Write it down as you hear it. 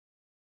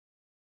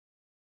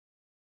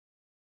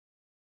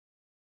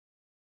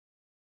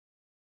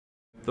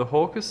The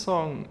Hawker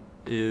song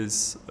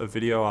is a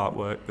video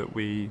artwork that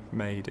we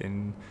made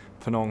in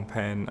Phnom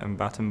Penh and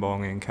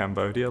Battambang in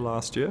Cambodia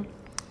last year.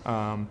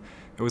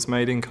 It was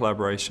made in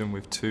collaboration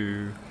with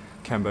two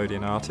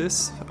Cambodian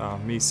artists,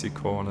 Mi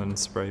Sikorn and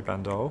Spray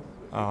Bandol,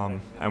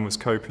 and was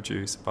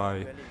co-produced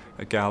by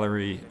a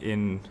gallery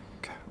in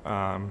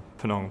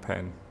Phnom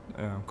Penh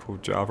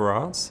called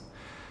Deverell.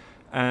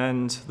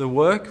 And the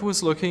work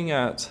was looking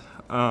at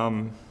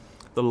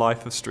the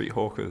life of street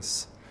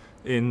hawkers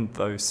in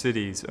those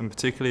cities, and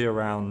particularly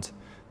around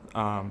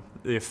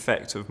the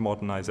effect of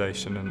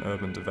modernisation and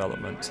urban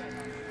development.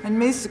 And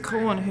Mi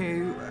Sikorn,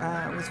 who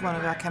was one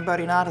of our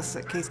Cambodian artists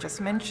that Keith just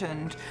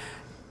mentioned,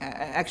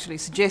 actually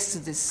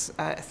suggested this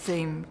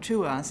theme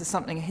to us as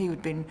something he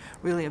had been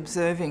really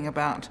observing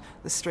about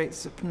the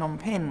streets of Phnom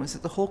Penh, was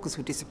that the hawkers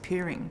were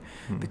disappearing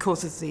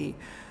because of the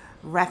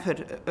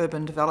rapid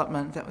urban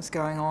development that was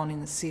going on in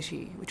the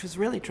city, which was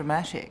really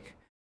dramatic.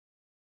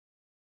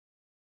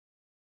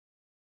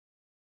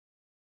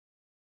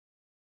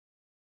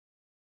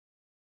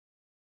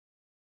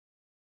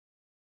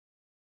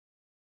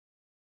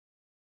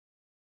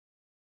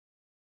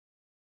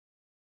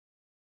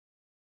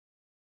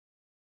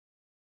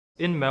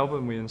 In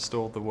Melbourne, we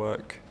installed the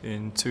work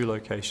in two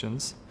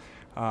locations.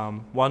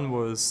 One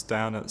was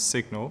down at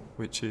Signal,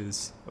 which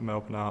is a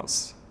Melbourne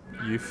Arts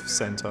Youth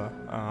Centre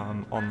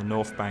on the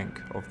north bank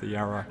of the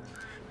Yarra,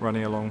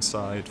 running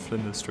alongside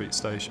Flinders Street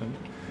Station.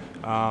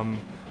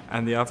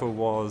 And the other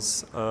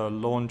was a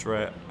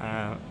laundrette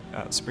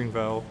at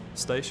Springvale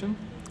Station.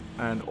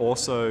 And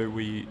also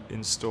we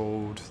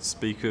installed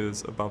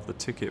speakers above the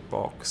ticket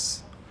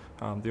box,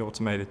 the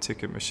automated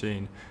ticket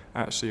machine,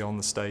 actually on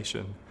the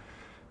station.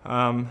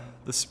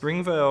 The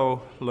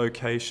Springvale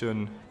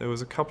location, there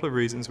was a couple of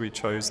reasons we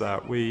chose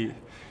that.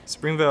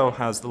 Springvale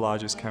has the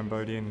largest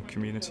Cambodian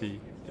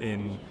community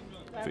in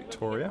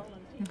Victoria,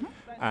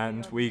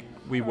 and we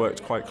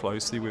worked quite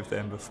closely with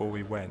them before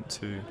we went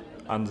to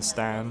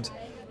understand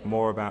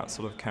more about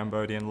sort of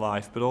Cambodian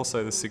life, but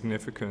also the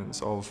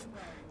significance of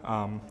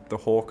the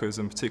hawkers,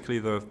 and particularly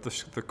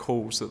the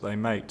calls that they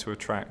make to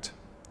attract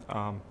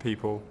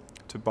people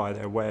to buy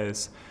their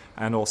wares,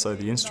 and also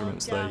the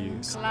instruments they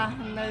use.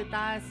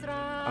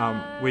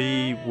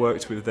 We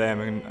worked with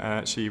them and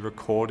actually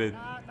recorded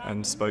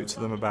and spoke to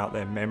them about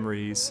their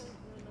memories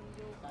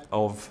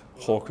of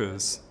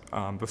hawkers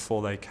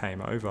before they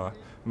came over,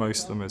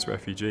 most of them as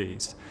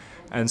refugees.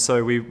 And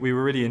so we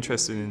were really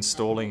interested in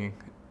installing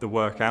the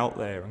work out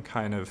there, and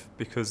kind of,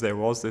 because there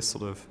was this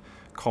sort of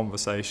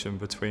conversation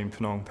between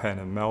Phnom Penh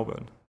and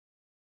Melbourne.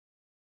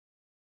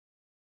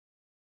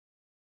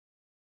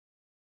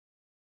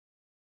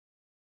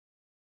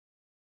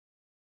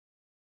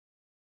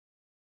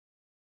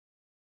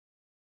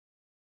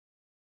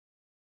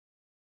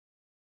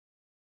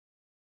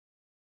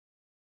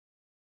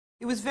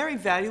 It was very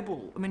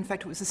valuable. I mean, in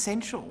fact, it was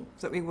essential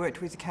that we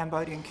worked with the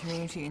Cambodian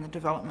community in the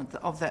development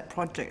of that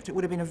project. It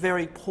would have been a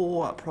very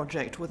poor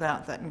project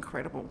without that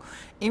incredible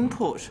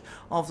input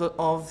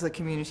of the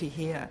community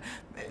here.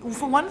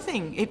 For one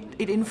thing,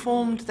 it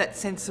informed that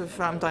sense of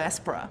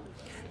diaspora.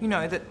 You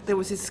know, that there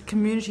was this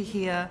community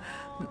here,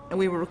 and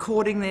we were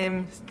recording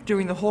them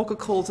doing the hawker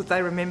calls that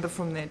they remember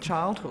from their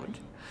childhood,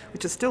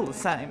 which is still the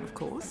same, of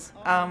course,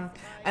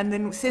 and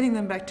then sending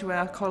them back to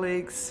our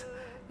colleagues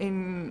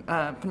in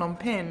Phnom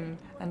Penh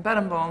and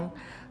Battambang,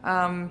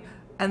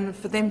 and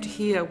for them to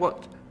hear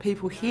what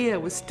people here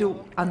was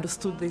still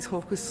understood these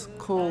hawkers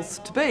calls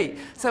to be.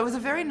 So it was a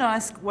very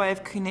nice way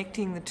of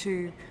connecting the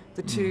two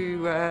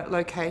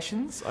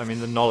locations. I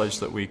mean, the knowledge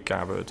that we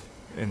gathered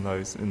in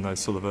those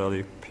sort of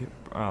early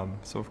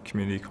sort of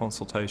community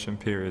consultation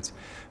periods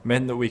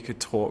meant that we could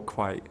talk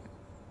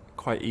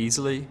quite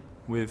easily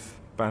with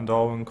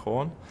Bandol and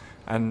Korn.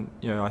 And,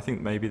 you know, I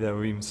think maybe they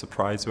were even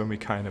surprised when we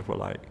kind of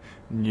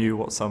knew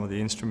what some of the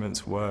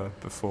instruments were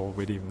before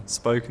we'd even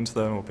spoken to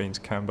them or been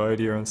to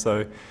Cambodia, and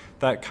so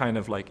that kind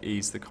of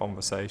eased the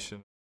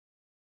conversation.